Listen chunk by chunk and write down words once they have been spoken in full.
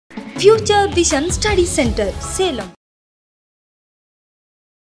Future Vision Study Center, Salem.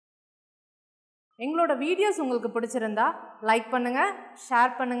 எங்களோட videos உங்களுக்கு பிடிச்சிருந்தா லைக் பண்ணுங்க,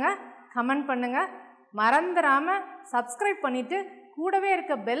 ஷேர் பண்ணுங்க, கமெண்ட் பண்ணுங்க. மறந்துடாம சப்ஸ்கிரைப் பண்ணிட்டு கூடவே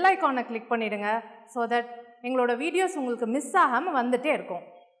இருக்க பெல் ஐகானை கிளிக் பண்ணிடுங்க. so that எங்களோட வீடியோஸ் உங்களுக்கு மிஸ் ஆகாம வந்துட்டே இருக்கும்.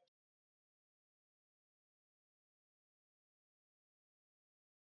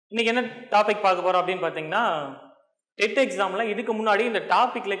 இன்னைக்கு என்ன டாபிக் பார்க்க போறோம் அப்படின்னு பார்த்தீங்கன்னா, டெட் எக்ஸாம்ல இதுக்கு முன்னாடி இந்த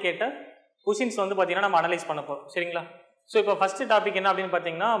டாபிக்ல கேட்ட கொஷின்ஸ் வந்து பார்த்தீங்கன்னா நம்ம அனலைஸ் பண்ண போறோம். சரிங்களா? ஸோ இப்போ ஃபர்ஸ்ட் டாபிக் என்ன அப்படின்னு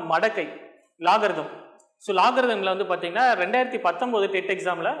பார்த்தீங்கன்னா, மடக்கை லாகரிதம். ஸோ லாகரிதம்ல வந்து பார்த்தீங்கன்னா 2019 டெட்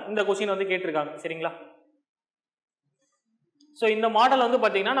எக்ஸாம்ல இந்த கொஷின் வந்து கேட்டிருக்காங்க. சரிங்களா? ஸோ இந்த மாடல் வந்து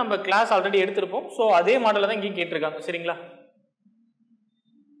பார்த்தீங்கன்னா நம்ம கிளாஸ் ஆல்ரெடி எடுத்திருப்போம். ஸோ அதே மாடலில் தான் இங்கேயும் கேட்டிருக்காங்க. சரிங்களா?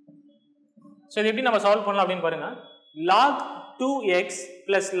 ஸோ இது எப்படி நம்ம சால்வ் பண்ணலாம் அப்படின்னு பாருங்க. log 2x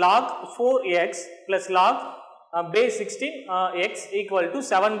plus log 4x plus log base 16x equal to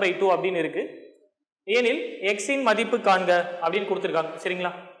 7/2 அப்படின்னு இருக்கு. ஏனில் x இன் மதிப்பு காண்க அப்படின்னு கொடுத்துருக்காங்க.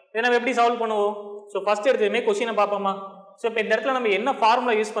 சரிங்களா? இதை நம்ம எப்படி சால்வ் பண்ணுவோம்? ஸோ ஃபர்ஸ்ட் எடுத்ததுமே கொஸ்டினை பார்ப்போமா? ஸோ இப்போ இந்த இடத்துல நம்ம என்ன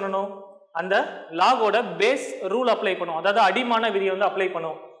ஃபார்முலா யூஸ் பண்ணணும்? அந்த லாகோட பேஸ் ரூல் அப்ளை பண்ணுவோம். அதாவது அடிமான விதியை வந்து அப்ளை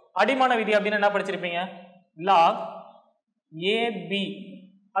பண்ணுவோம். அடிமான விதி அப்படின்னு என்ன படிச்சிருப்பீங்க? log ab.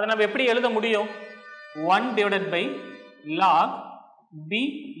 அதை நம்ம எப்படி எழுத முடியும்? 1 divided by log ba.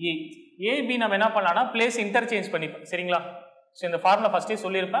 ab நம்ம என்ன பண்ணலாம்னா பிளேஸ் இன்டர்சேஞ்ச் பண்ணிப்போம். சரிங்களா? ஸோ இந்த ஃபார்முலா ஃபர்ஸ்டே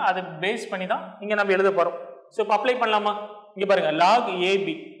சொல்லியிருப்பேன். அதை பேஸ் பண்ணி தான் இங்கே நம்ம எழுத போகிறோம். ஸோ இப்போ அப்ளை பண்ணலாமா? இங்கே பாருங்க, log ab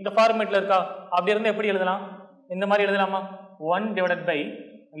இந்த ஃபார்மேட்டில் இருக்கா? அப்படி இருந்தால் எப்படி எழுதலாம்? இந்த மாதிரி எழுதலாமா? 1 divided by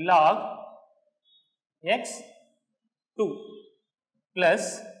log x2 plus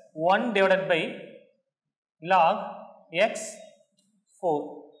 1 divided by log x4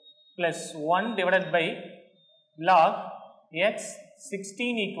 plus 1 divided by log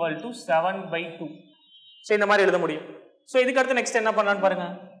x16 equal to 7/2. So இந்த மாதிரி எழுத முடியும். ஸோ இதுக்கு அடுத்து நெக்ஸ்ட் என்ன பண்ணலான்னு பாருங்க.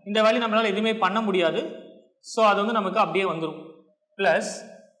 இந்த வேல்யூ நம்மளால எதுவுமே பண்ண முடியாது. ஸோ அது வந்து நமக்கு அப்படியே வந்துடும். Plus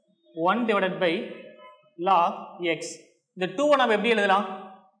 1 divided by log x. இந்த 2 நம்ம எப்படி எழுதலாம்?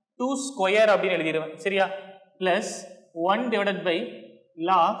 2 ஸ்கொயர் அப்படின்னு எழுதிடுவேன். சரியா? Plus 1 divided by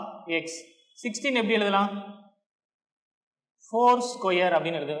log x. 16 எப்படி எழுதலாம்? 4 ஸ்கொயர்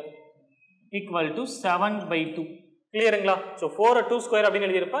அப்படின்னு எழுதுவேன். equal to 7/2. கிளியருங்களா? ஸோ 4 2 ஸ்கொயர் அப்படின்னு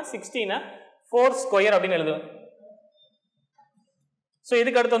எழுதியிருப்பேன். 16 4 ஸ்கொயர் அப்படின்னு எழுதுவேன். ஸோ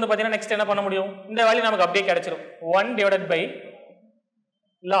இதுக்கு அடுத்து வந்து பார்த்தீங்கன்னா நெக்ஸ்ட் என்ன பண்ண முடியும்? இந்த வேல்யூ நமக்கு அப்படியே கிடைச்சிடும். 1 divided by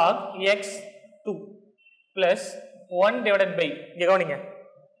log x2 plus 1 divided by, இங்கே கவனிங்க,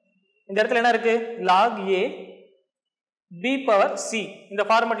 இந்த இடத்துல என்ன இருக்கு? log a b power c. இந்த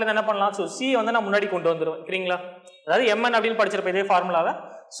ஃபார்மேட்ல என்ன பண்ணலாம்? ஸோ c வந்து நான் முன்னாடி கொண்டு வந்துடுவேன். சரிங்களா? அதாவது mn அப்படின்னு படிச்சிருப்பேன் இதே ஃபார்முலாவை.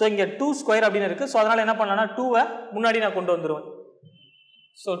 ஸோ இங்கே 2 ஸ்கொயர் அப்படின்னு இருக்கு. ஸோ அதனால என்ன பண்ணலாம்னா 2வை முன்னாடி நான் கொண்டு வந்துடுவேன்.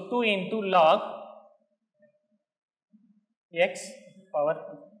 So 2 into log x power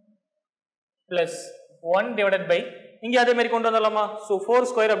 2 plus 1 divided by, இங்கே அதே மாதிரி கொண்டு வந்துடலாமா? ஸோ 4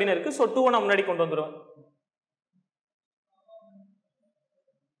 ஸ்கொயர் அப்படின்னு இருக்கு. ஸோ 2வை நான் முன்னாடி கொண்டு வந்துடுவேன்.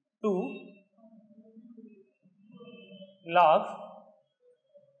 2 log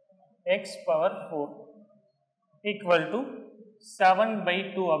x power 4 equal to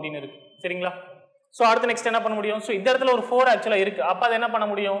 7/2 அப்படின்னு இருக்கு. சரிங்களா? ஸோ அடுத்து நெக்ஸ்ட் என்ன பண்ண முடியும்? ஸோ இந்த இடத்துல ஒரு 4 ஆக்சுவலாக இருக்கு. அப்போ அதை என்ன பண்ண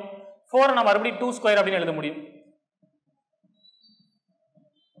முடியும்? 4 நம்ம மறுபடியும் 2 ஸ்கொயர் அப்படின்னு எழுத முடியும்.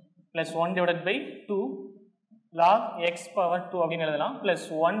 Plus 1 divided by 2 log x power 2 அப்படின்னு எழுதலாம். பிளஸ்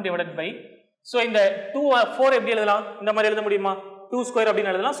 1 divided by, ஸோ இந்த 2 4 எப்படி எழுதலாம்? இந்த மாதிரி எழுத முடியுமா? 2 ஸ்கொயர்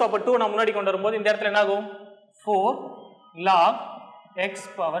அப்படின்னு எழுதலாம். ஸோ அப்போ 2 நான் முன்னாடி கொண்டு வரும்போது இந்த இடத்துல என்ன ஆகும்? 4 log x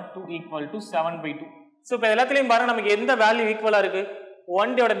power 2 equal to 7/2. So இப்போ எல்லாத்துலையும் பாருங்க, நமக்கு எந்த வேல்யூ ஈக்குவலாக இருக்கு?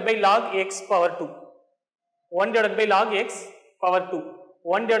 1 divided by log x power 2, 1 divided by log x power 2,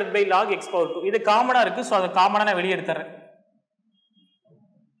 1 divided by log x power 2. இது காமனாக இருக்கு. ஸோ அதை காமனாக நான் வெளியே எடுத்துறேன்.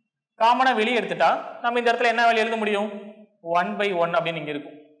 காமனாக வெளியே எடுத்துட்டா நம்ம இந்த இடத்துல என்ன வேல்யூ எழுத முடியும்? 1/1 அப்படின்னு இங்கே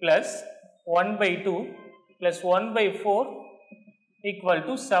இருக்கும். பிளஸ் 1/2 பிளஸ் 1/4 equal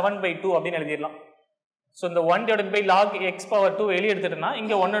to 7/2 அப்படின்னு எழுதிடலாம். ஸோ இந்த 1 divided by log x power 2 வெளியே எடுத்துட்டோம்னா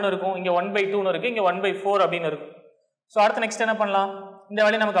இங்கே 1 இருக்கும், இங்கே 1/2 இருக்கு, இங்கே 1/4 அப்படின்னு இருக்கும். ஸோ அடுத்து நெக்ஸ்ட் என்ன பண்ணலாம்? இந்த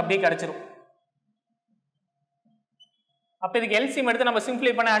வேல்யூ நமக்கு அப்படியே கிடைச்சிரும். அப்போ இதுக்கு எல்சிஎம் எடுத்து நம்ம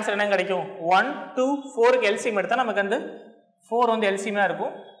சிம்பிளை பண்ண ஆன்சர் என்ன கிடைக்கும்? 1 2 4க்கு எல்சிஎம் எடுத்தால் நமக்கு வந்து 4 வந்து எல்சிஎமாக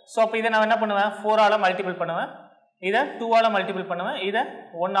இருக்கும். ஸோ அப்போ இதை நான் என்ன பண்ணுவேன்? 4ஆல் மல்டிபிள் பண்ணுவேன், இதை 2ஆல் மல்டிபிள் பண்ணுவேன், இதை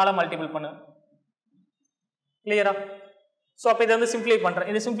 1ஆல் மல்டிபிள் பண்ணுவேன். கிளியரா? ஸோ அப்போ இதை வந்து சிம்பிளை பண்ணுறேன்.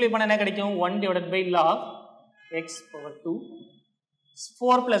 இது சிம்பிளை பண்ண என்ன கிடைக்கும்? 1 divided by log x power 2,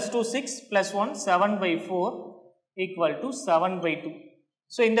 4 plus 2 6 plus 1 7/4 equal to 7/2.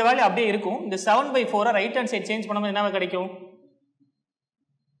 So இந்த வேல்யூ அப்படியே இருக்கும். இந்த 7/4 ரைட் ஹேண்ட் சைட் சேஞ்ச் பண்ணும்போது என்ன கிடைக்கும்?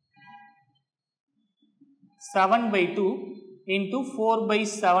 7/2 இன்டூ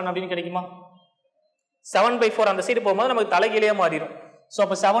 4/7 அப்படின்னு கிடைக்குமா? 7/4 அந்த சைடு போகும்போது நமக்கு தலைகீழே மாறிடும். ஸோ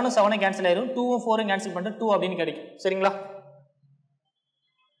அப்போ 7 7 கேன்சல் ஆயிரும், 2 4 கேன்சல் பண்ணிட்டு 2 அப்படின்னு கிடைக்கும். சரிங்களா?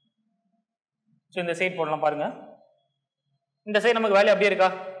 ஸோ இந்த சைடு போடலாம் பாருங்க. இந்த சைடு நமக்கு வேல்யூ அப்படியே இருக்கா?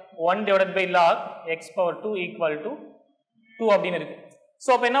 1 divided by log x power 2 equal to 2 அப்படின்னு இருக்கு. ஸோ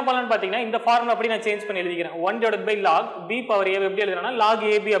அப்போ என்ன பண்ணலாம்னு பார்த்தீங்கன்னா இந்த ஃபார்முலா அப்படி நான் சேஞ்ச் பண்ணி எழுதிக்கிறேன். 1 divided by log b power a எப்படி எழுதுறேன்னா log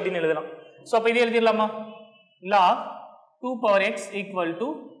ab அப்படின்னு எழுதலாம். ஸோ அப்போ இது எழுதிடலாமா? log 2 power x equal to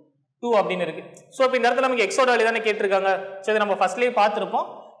 2 அப்படின்னு இருக்கு. ஸோ இப்போ இந்த இடத்துல நமக்கு எக்ஸோட வேல்யூ தானே கேட்டிருக்காங்க. ஸோ இதை நம்ம ஃபர்ஸ்ட்லேயே பார்த்துருப்போம்.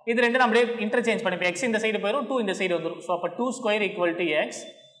 இது ரெண்டு நம்மளே இன்டர்சேஞ்ச் பண்ணிப்போம். எக்ஸ் இந்த சைடு போயிடும், 2 இந்த சைடு வந்துடும். ஸோ அப்போ 2 square equal to x.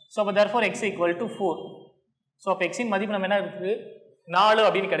 So அப்போ therefore x equal to 4. So அப்போ எக்ஸின் மதிப்பு நம்ம என்ன இருக்குது? 4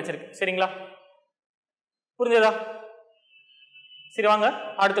 அப்படின்னு கிடைச்சிருக்கு. சரிங்களா? புரிஞ்சதா? சரி வாங்க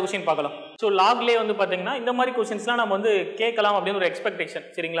அடுத்த கொஸ்டின் பார்க்கலாம். ஸோ லாக்லேயே வந்து பார்த்தீங்கன்னா இந்த மாதிரி கொஸ்டின்ஸ்லாம் நம்ம வந்து கேட்கலாம் அப்படின்னு ஒரு எக்ஸ்பெக்டேஷன்.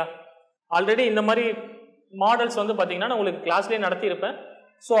 சரிங்களா? ஆல்ரெடி இந்த மாதிரி மாடல்ஸ் வந்து பார்த்தீங்கன்னா நான் உங்களுக்கு கிளாஸ்லேயே நடத்தியிருப்பேன்.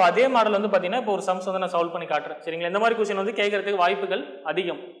 ஸோ அதே மாடல் வந்து பார்த்தீங்கன்னா இப்போ ஒரு சம்ஸ் வந்து நான் சால்வ் பண்ணி காட்டுறேன். சரிங்களா? இந்த மாதிரி கொஸ்டின் வந்து கேட்கறதுக்கு வாய்ப்புகள்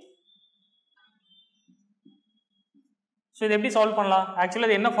அதிகம். ஸோ இது எப்படி சால்வ் பண்ணலாம்? ஆக்சுவலி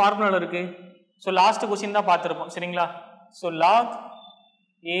அது என்ன ஃபார்முலா இருக்கு? ஸோ லாஸ்ட் கொஸ்டின் தான் பார்த்துருப்போம். சரிங்களா? ஸோ லாக்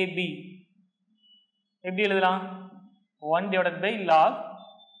ஏபி எப்படி எழுதலாம்? 1 divided by log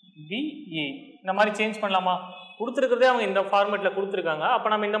ba. இந்த மாதிரி சேஞ்ச் பண்ணலாமா? கொடுத்துருக்கிறதே அவங்க இந்த ஃபார்மேட்டில் கொடுத்துருக்காங்க. அப்போ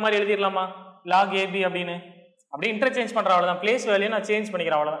நம்ம இந்த மாதிரி எழுதிடலாமா? log ab அப்படின்னு அப்படியே இன்டர்சேஞ்ச் பண்ணுற அவ்வளோதான். பிளேஸ் வேல்யூ நான் சேஞ்ச்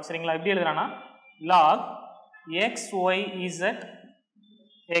பண்ணிக்கிறேன் அவ்வளோதான். சரிங்களா? எப்படி எழுதுறான்னா log xyz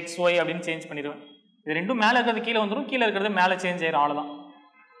xy அப்படின்னு சேஞ்ச் பண்ணிடுவேன். இது ரெண்டும் மேலே இருக்கிறது கீழே வந்துடும், கீழே இருக்கிறது மேலே சேஞ்ச் ஆயிரும், அவ்வளோதான்.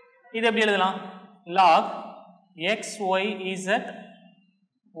 இது எப்படி எழுதலாம்? log xyz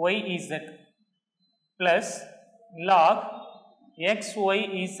yz plus log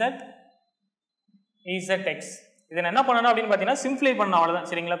xyz zx. இதை என்ன பண்ணணும் அப்படின்னு பார்த்தீங்கன்னா சிம்பிளை பண்ணணும், அவ்வளோதான்.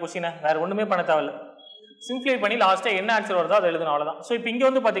 சரிங்களா? கொஸ்டினை வேற ஒன்றுமே பண்ண தேவையில்ல. சிம்பிளை பண்ணி லாஸ்ட்டாக என்ன ஆன்சர் வருதோ அதை எழுதணும், அவ்வளோதான். ஸோ இப்போ இங்கே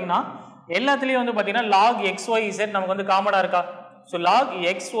வந்து பார்த்தீங்கன்னா எல்லாத்துலேயும் வந்து பார்த்தீங்கன்னா log xyz நமக்கு வந்து காமனாக இருக்கா? ஸோ log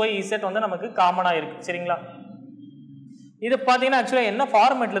xyz வந்து நமக்கு காமனாக இருக்கு. சரிங்களா? இது பார்த்தீங்கன்னா ஆக்சுவலாக என்ன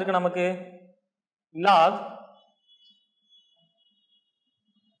ஃபார்மேட்டில் இருக்கு நமக்கு? log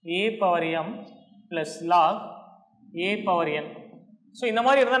a power m plus log a power n. So இந்த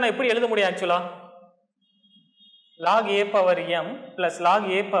மாதிரி இருந்தால் நான் எப்படி எழுத முடியும்? ஆக்சுவலாக log a power m plus log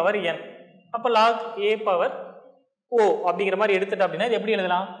a power n. அப்போ log a power o அப்படிங்கிற மாதிரி எடுத்துட்டு அப்படின்னா இது எப்படி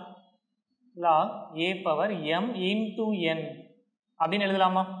எழுதலாம்? log a power m into n அப்படின்னு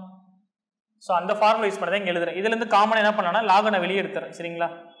எழுதலாமா? ஸோ அந்த ஃபார்முலா யூஸ் பண்ணி தான் இங்கே எழுதுறேன். இதுலேருந்து காமனாக என்ன பண்ணனா log நான் வெளியே எடுத்துறேன். சரிங்களா?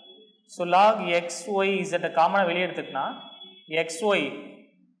 ஸோ log xyz காமனாக வெளியே எடுத்துட்டுனா xy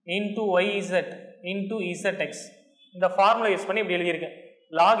into yz into zx இந்த ஃபார்முலா யூஸ் பண்ணி இப்படி எழுதியிருக்கேன்.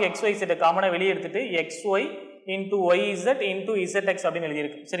 log xyz காமனாக வெளியே எடுத்துட்டு xy into yz into zx அப்படின்னு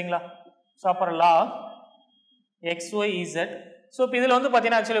எழுதியிருக்கு. சரிங்களா? ஸோ அப்புறம் log xyz. ஸோ இப்போ இதில் வந்து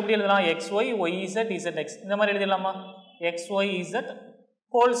பார்த்தீங்கன்னா ஆக்சுவலி எப்படி எழுதலாம்? xy yz zx இந்த மாதிரி எழுதிடலாமா? xyz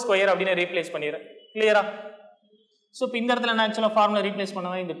ஹோல் ஸ்கொயர் அப்படின்னு ரீப்ளேஸ் பண்ணிடுறேன். கிளியரா? ஸோ இப்போ இந்த இடத்துல நான் ஆக்சுவலாக ஃபார்முலா ரீப்ளேஸ்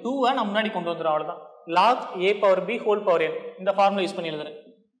பண்ணுவேன். இந்த 2 நான் முன்னாடி கொண்டு வந்துடும், அவ்வளோதான். log a power b whole power n இந்த ஃபார்முலா யூஸ் பண்ணி எழுதுறேன்.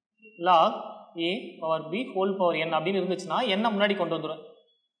 log a power b whole power n அப்படின்னு இருந்துச்சுன்னா என்ன முன்னாடி கொண்டு வந்துடும்?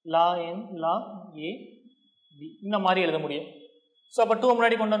 log n log a b இந்த மாதிரி எழுத முடியும். ஸோ அப்போ 2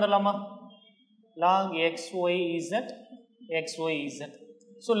 முன்னாடி கொண்டு வந்துடலாமா? log xyz xyz.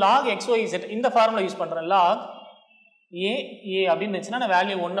 So log xyz இந்த ஃபார்முலா யூஸ் பண்ணுறேன். log a அப்படின்னு இருந்துச்சுன்னா நான்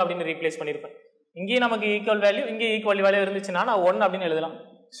வேல்யூ 1 அப்படின்னு ரீப்ளேஸ் பண்ணியிருப்பேன். இங்கேயும் நமக்கு ஈக்குவல் வேல்யூ, இங்கே ஈக்குவல் வேல்யூ இருந்துச்சுன்னா நான் 1 அப்படின்னு எழுதலாம்.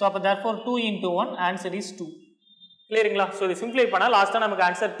 ஸோ அப்போ therefore 2 into 1 answer is 2. கிளியருங்களா? So இது சிம்பிளை பண்ணால் லாஸ்ட்டாக நமக்கு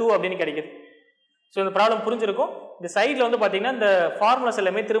ஆன்சர் 2 அப்படின்னு கிடைக்குது. ஸோ இந்த ப்ராப்ளம் புரிஞ்சிருக்கும். இந்த சைடில் வந்து பார்த்தீங்கன்னா இந்த ஃபார்முலாஸ்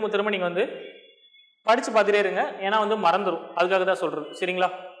எல்லாமே திரும்ப திரும்ப நீங்கள் வந்து படித்து பார்த்துட்டே இருங்க, ஏன்னா வந்து மறந்துடும். அதுக்காக தான் சொல்கிறது. சரிங்களா?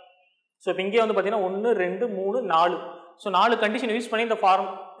 ஸோ இப்போ இங்கே வந்து பார்த்தீங்கன்னா 1 2 3 4. ஸோ 4 கண்டிஷன் யூஸ் பண்ணி இந்த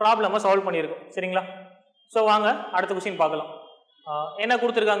ப்ராப்ளமை சால்வ் பண்ணியிருக்கோம். சரிங்களா? ஸோ வாங்க அடுத்த கொஸ்டின் பார்க்கலாம். என்ன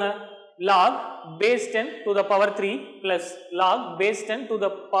கொடுத்துருக்காங்க? log base 10 to the power 3 plus log base 10 to the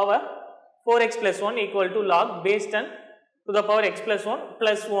power 4x plus 1 equal to log base 10 to the power x plus 1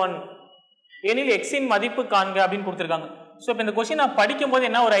 plus 1 எனில் x இன் மதிப்பு காண்க அப்படின்னு கொடுத்துருக்காங்க. ஸோ இப்போ இந்த கொஸ்டின் நான் படிக்கும்போது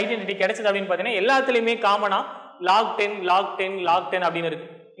என்ன ஒரு ஐடென்டிட்டி கிடைச்சது அப்படின்னு பார்த்தீங்கன்னா எல்லாத்துலேயுமே காமனாக log 10 log 10 log 10 அப்படின்னு இருக்கு.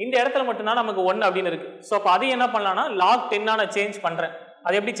 இந்த இடத்துல மட்டும்தான் நமக்கு 1 அப்படின்னு இருக்கு. ஸோ அப்போ அது என்ன பண்ணலாம்னா log 10 நான் சேஞ்ச் பண்ணுறேன்.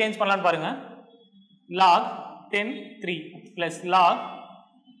 அது எப்படி சேஞ்ச் பண்ணலான்னு பாருங்க. log 10 3 plus log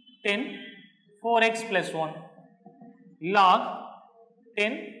 10 4x plus 1 log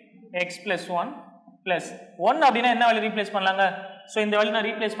 10 x plus 1 plus 1 அப்படின்னா என்ன வேல்யூ ரீப்ளேஸ் பண்ணலாங்க? ஸோ இந்த வேல்யூ நான்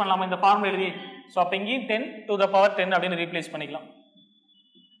ரீப்ளேஸ் பண்ணலாமா இந்த ஃபார்முலா எழுதி? ஸோ அப்போ இங்கேயும் 10 to the power 10 அப்படின்னு ரீப்ளேஸ் பண்ணிக்கலாம்.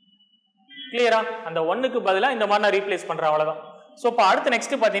 கிளியரா? அந்த 1க்கு பதிலாக இந்த மாதிரி நான் ரீப்ளேஸ் பண்ணுறேன், அவ்வளோதான். ஸோ இப்போ அடுத்து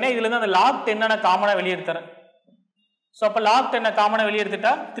நெக்ஸ்ட் பார்த்தீங்கன்னா இதுலேருந்து அந்த log 10 நான் காமனாக வெளியே எடுத்துறேன். ஸோ அப்போ log 10 காமனாக வெளியே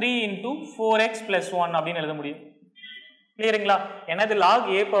எடுத்துட்டா 3 into 4x plus 1 அப்படின்னு எழுத முடியும். கிளியருங்களா? ஏன்னா இது log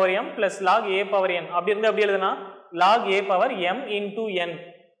a power m plus log a power n அப்படி இருந்து அப்படி எழுதுனா log a power m into n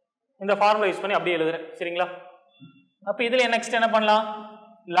இந்த ஃபார்முலா யூஸ் பண்ணி அப்படியே எழுதுறேன். சரிங்களா? அப்போ இதில் நெக்ஸ்ட் என்ன பண்ணலாம்?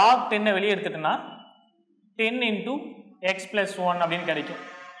 log 10 வெளியே எடுத்துட்டோம்னா 10 into x plus 1 அப்படின்னு கிடைக்கும்.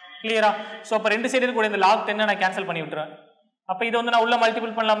 கிளியரா? ஸோ அப்போ ரெண்டு சைடு கூட இந்த log 10 நான் கேன்சல் பண்ணி விட்டுருவேன். அப்போ இது வந்து நான் உள்ள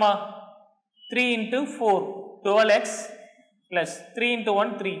மல்டிபிள் பண்ணலாமா? 3 into 4 12x plus 3 into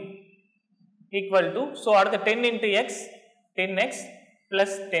 1 3 equal to, so அடுத்து 10 into x 10x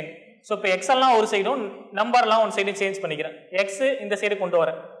plus 10. So இப்போ x எல்லாம் ஒரு சைடும் நம்பர்லாம் ஒரு சைடும் சேஞ்ச் பண்ணிக்கிறேன். x இந்த சைடு கொண்டு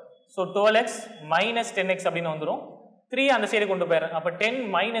வரேன். ஸோ 12x minus 10x அப்படின்னு வந்துடும். 3 அந்த சைடு கொண்டு போயிடுறேன். அப்போ 10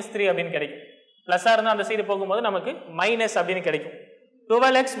 minus 3 அப்படின்னு கிடைக்கும். ப்ளஸ்ஸாக இருந்தால் அந்த சைடு போகும்போது நமக்கு மைனஸ் அப்படின்னு கிடைக்கும்.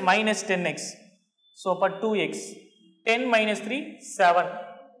 12x minus 10x. ஸோ அப்போ 2x 10 minus 3 7.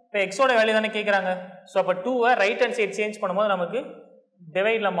 இப்போ எக்ஸோட வேல்யூ தானே கேட்குறாங்க. ஸோ அப்போ 2-ஐ ரைட் ஹேண்ட் சைடு சேஞ்ச் பண்ணும்போது நமக்கு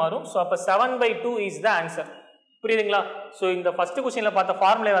டிவைடில் மாறும். ஸோ அப்போ 7/2 இஸ் த ஆன்சர். புரியுதுங்களா? ஸோ இந்த ஃபர்ஸ்ட் கொஸ்டினில் பார்த்த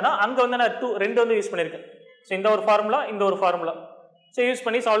ஃபார்முலா தான் அங்கே வந்து நான் ரெண்டு வந்து யூஸ் பண்ணியிருக்கேன். ஸோ இந்த ஒரு ஃபார்முலா இந்த ஒரு ஃபார்முலா ஸோ யூஸ்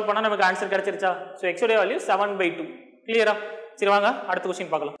பண்ணி சால்வ் பண்ணால் நமக்கு ஆன்சர் கிடைச்சிருச்சா? ஸோ எக்ஸோட வேல்யூ 7/2. கிளியரா? சரி வாங்க அடுத்த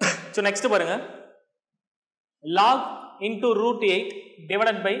கொஸ்டின் பார்க்கலாம். ஸோ நெக்ஸ்ட் பாருங்க, log into root 8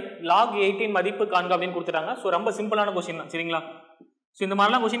 divided by log 8 இன் மதிப்பு காண்க அப்படின்னு கொடுத்துட்டாங்க. ஸோ ரொம்ப சிம்பிளான கொஸ்டின் தான். சரிங்களா? ஸோ இந்த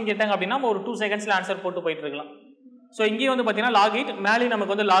மாதிரிலாம் கொஸ்டின் கேட்டாங்க அப்படின்னா ஒரு 2 செகண்ட்ஸில் ஆன்சர் போட்டு போயிட்டு இருக்கலாம். ஸோ இங்கேயும் வந்து பார்த்தீங்கன்னா log 8 மேலே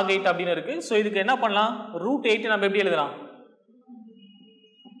நமக்கு வந்து log 8 அப்படின்னு இருக்கு. ஸோ இதுக்கு என்ன பண்ணலாம்? root 8 நம்ம எப்படி எழுதலாம்?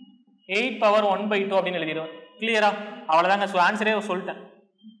 8 power 1/2 அப்படின்னு எழுதிடுவோம். கிளியரா? அவ்வளோதாங்க. ஸோ ஆன்சரே சொல்லிட்டேன்.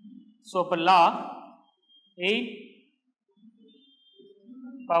 ஸோ இப்போ log 8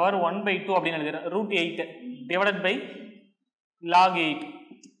 power 1/2 அப்படின்னு எழுதுறேன். root 8 divided by log 8.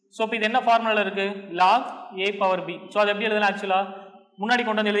 So இப்போ இது என்ன ஃபார்முலா இருக்கு? log a power b. So அது எப்படி எழுதலாம்? ஆக்சுவலா முன்னாடி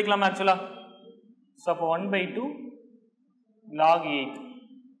கொண்டு வந்து எழுதிக்கலாமா ஆக்சுவலா? ஸோ அப்போ 1/2 log 8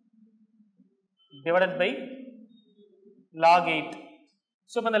 divided by log 8.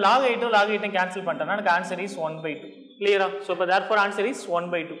 So இப்போ இந்த log 8 log 8 கேன்சல் பண்ணிட்டேன்னா எனக்கு ஆன்சர் இஸ் 1/2. கிளியரா? ஸோ இப்போ therefore ஆன்சர் இஸ்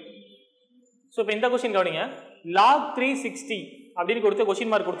 1/2. ஸோ இப்போ இந்த கொஸ்டின் கவனிங்க, log 360 அப்படின்னு கொடுத்து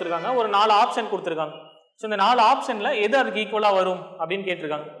கொஸ்டின் மார்க் கொடுத்துருக்காங்க. ஒரு 4 ஆப்ஷன் கொடுத்துருக்காங்க. ஸோ இந்த 4 ஆப்ஷனில் எது அதுக்கு ஈக்குவலாக வரும் அப்படின்னு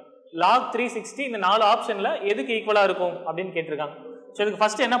கேட்டிருக்காங்க. log 360 இந்த 4 ஆப்ஷனில் எதுக்கு ஈக்குவலாக இருக்கும் அப்படின்னு கேட்டிருக்காங்க. ஸோ இதுக்கு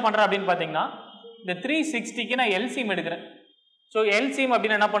ஃபர்ஸ்ட் என்ன பண்ணுறேன் அப்படின்னு பார்த்தீங்கன்னா, இந்த 360க்கு நான் எல்சிஎம் எடுக்கிறேன். ஸோ எல்சிஎம்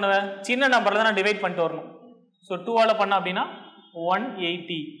அப்படின்னு என்ன பண்ணுவேன்? சின்ன நம்பரில் தான் நான் டிவைட் பண்ணிட்டு வரணும். ஸோ 2ஆல் பண்ண அப்படின்னா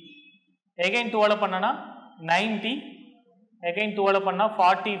 180, எகைன் 2ஆல் பண்ணனா 90, எகைன் 2ஆல் பண்ணா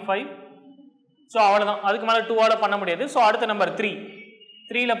 45. ஸோ அவ்வளோதான். அதுக்கு மேலே 2ஆல் பண்ண முடியாது. ஸோ அடுத்த நம்பர்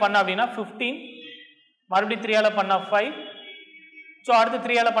 3ல பண்ண அப்படின்னா 15, மறுபடியும் 3ஆல் பண்ணா 5. ஸோ அடுத்து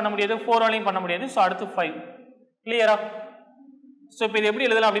 3ஆல் பண்ண முடியாது, 4ஆலையும் பண்ண முடியாது. ஸோ அடுத்து 5. கிளியரா? ஸோ இப்போ இது எப்படி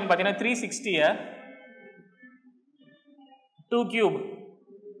எழுதலாம் அப்படின்னு பார்த்தீங்கன்னா 360-ஐ 2 cube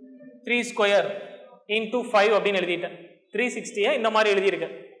 3 square into 5 அப்படின்னு எழுதிட்டேன். 360-ஐ இந்த மாதிரி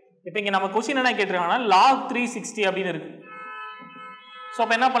எழுதியிருக்கேன். இப்போ இங்கே நம்ம கொஸ்டின் என்ன கேட்டிருக்காங்கன்னா log 360 அப்படின்னு இருக்கு. ஸோ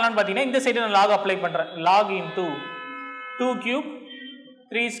அப்போ என்ன பண்ணலான்னு பார்த்தீங்கன்னா இந்த சைடு நான் log அப்ளை பண்ணுறேன். log into 2 cube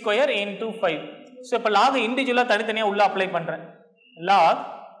 3 square into 5. So இப்போ log இண்டிவிஜுவலாக தனித்தனியாக உள்ள அப்ளை பண்ணுறேன். log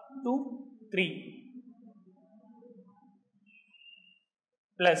 2 3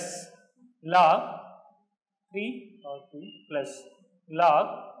 plus log 3 or 2 plus log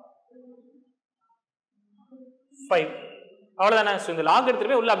 5. அவ்வளோதானே. ஸோ இந்த log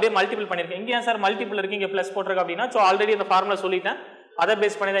எடுத்துகிட்டு போய் உள்ள அப்படியே மல்டிபிள் பண்ணியிருக்கேன். இங்கே ஏன் சார் மல்டிபிள் இருக்கு இங்கே ப்ளஸ் போட்டிருக்கு அப்படின்னா, ஸோ ஆல்ரெடி அந்த ஃபார்முலா சொல்லிட்டேன், அதை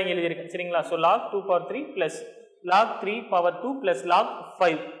பேஸ் பண்ணி தான் இங்கே எழுதியிருக்கேன். சரிங்களா? So log 2 power 3 plus log 3 power 2 plus log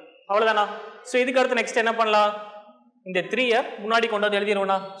 5. அவ்வளோதானா? ஸோ இதுக்கு அடுத்து நெக்ஸ்ட் என்ன பண்ணலாம்? இந்த 3-ஐ முன்னாடி கொண்டு வந்து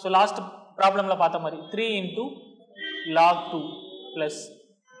எழுதிடுவோம்னா, ஸோ லாஸ்ட் ப்ராப்ளமில் பார்த்த மாதிரி 3 into log 2 plus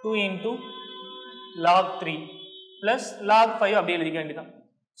 2 into log 3 plus log 5 அப்படி எழுதிக்க வேண்டியதான்.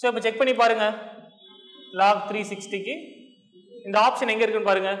 ஸோ இப்போ செக் பண்ணி பாருங்க, log 360க்கு இந்த ஆப்ஷன் எங்கே இருக்குன்னு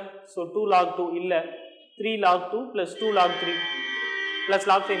பாருங்க. ஸோ 2 log 2 இல்லை, 3 log 2 plus 2 log 3 plus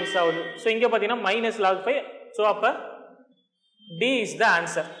log 5 miss ஆகுது. ஸோ இங்கே பார்த்தீங்கன்னா minus log 5. ஸோ அப்போ D is the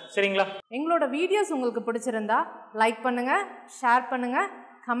answer. சரிங்களா? எங்களோட வீடியோஸ் உங்களுக்கு பிடிச்சிருந்தா லைக் பண்ணுங்க, ஷேர் பண்ணுங்க,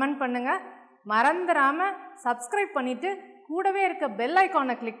 கமெண்ட் பண்ணுங்க. மறந்துடாம சப்ஸ்கிரைப் பண்ணிட்டு கூடவே இருக்க பெல்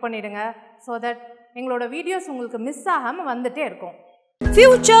ஐகானை கிளிக் பண்ணிடுங்க. ஸோ தட் எங்களோட வீடியோஸ் உங்களுக்கு மிஸ் ஆகாம வந்துட்டே இருக்கும்.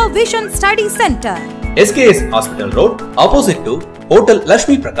 Future Vision Study Center, SKS Hospital Road, opposite to Hotel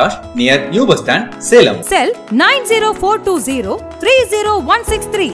Lakshmi Prakash, near New Bus Stand, Salem. Cell 90420 30163.